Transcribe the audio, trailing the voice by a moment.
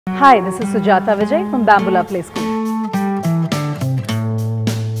Hi, this is Sujata Vijay from Bambula Play School.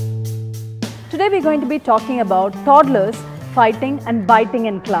 Today we are going to be talking about toddlers fighting and biting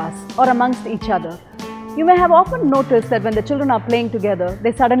in class or amongst each other. You may have often noticed that when the children are playing together,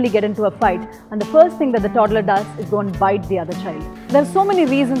 they suddenly get into a fight and the first thing that the toddler does is go and bite the other child. There are so many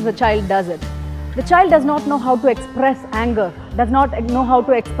reasons the child does it. The child does not know how to express anger, does not know how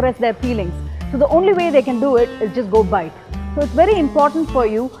to express their feelings. So the only way they can do it is just go bite. So it's very important for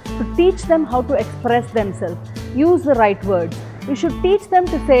you to teach them how to express themselves. Use the right words. You should teach them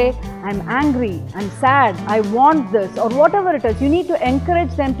to say, I'm angry, I'm sad, I want this, or whatever it is. You need to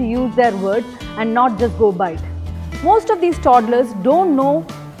encourage them to use their words and not just go bite. Most of these toddlers don't know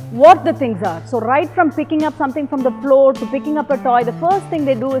what the things are. So right from picking up something from the floor to picking up a toy, the first thing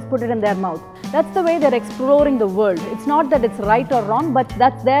they do is put it in their mouth. That's the way they're exploring the world. It's not that it's right or wrong, but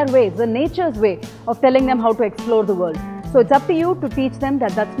that's their way, it's the nature's way of telling them how to explore the world. So it's up to you to teach them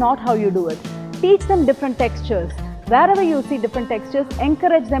that that's not how you do it. Teach them different textures. Wherever you see different textures,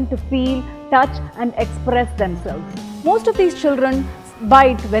 encourage them to feel, touch and express themselves. Most of these children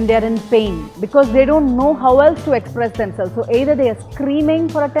bite when they are in pain because they don't know how else to express themselves. So either they are screaming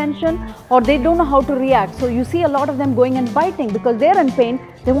for attention or they don't know how to react. So you see a lot of them going and biting because they are in pain,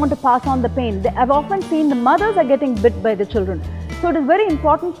 they want to pass on the pain. I've often seen the mothers are getting bit by the children. So it is very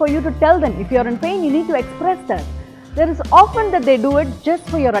important for you to tell them, if you are in pain, you need to express that. There is often that they do it just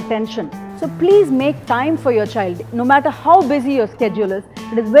for your attention. So please make time for your child. No matter how busy your schedule is,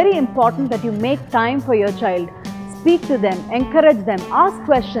 it is very important that you make time for your child. Speak to them, encourage them, ask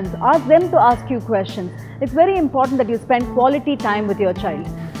questions, ask them to ask you questions. It's very important that you spend quality time with your child.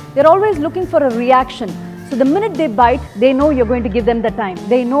 They're always looking for a reaction. So the minute they bite, they know you're going to give them the time.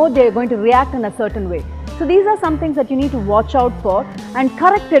 They know they're going to react in a certain way. So these are some things that you need to watch out for and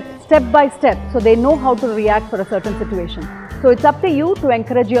correct it step by step so they know how to react for a certain situation. So it's up to you to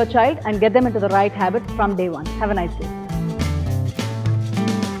encourage your child and get them into the right habit from day one. Have a nice day.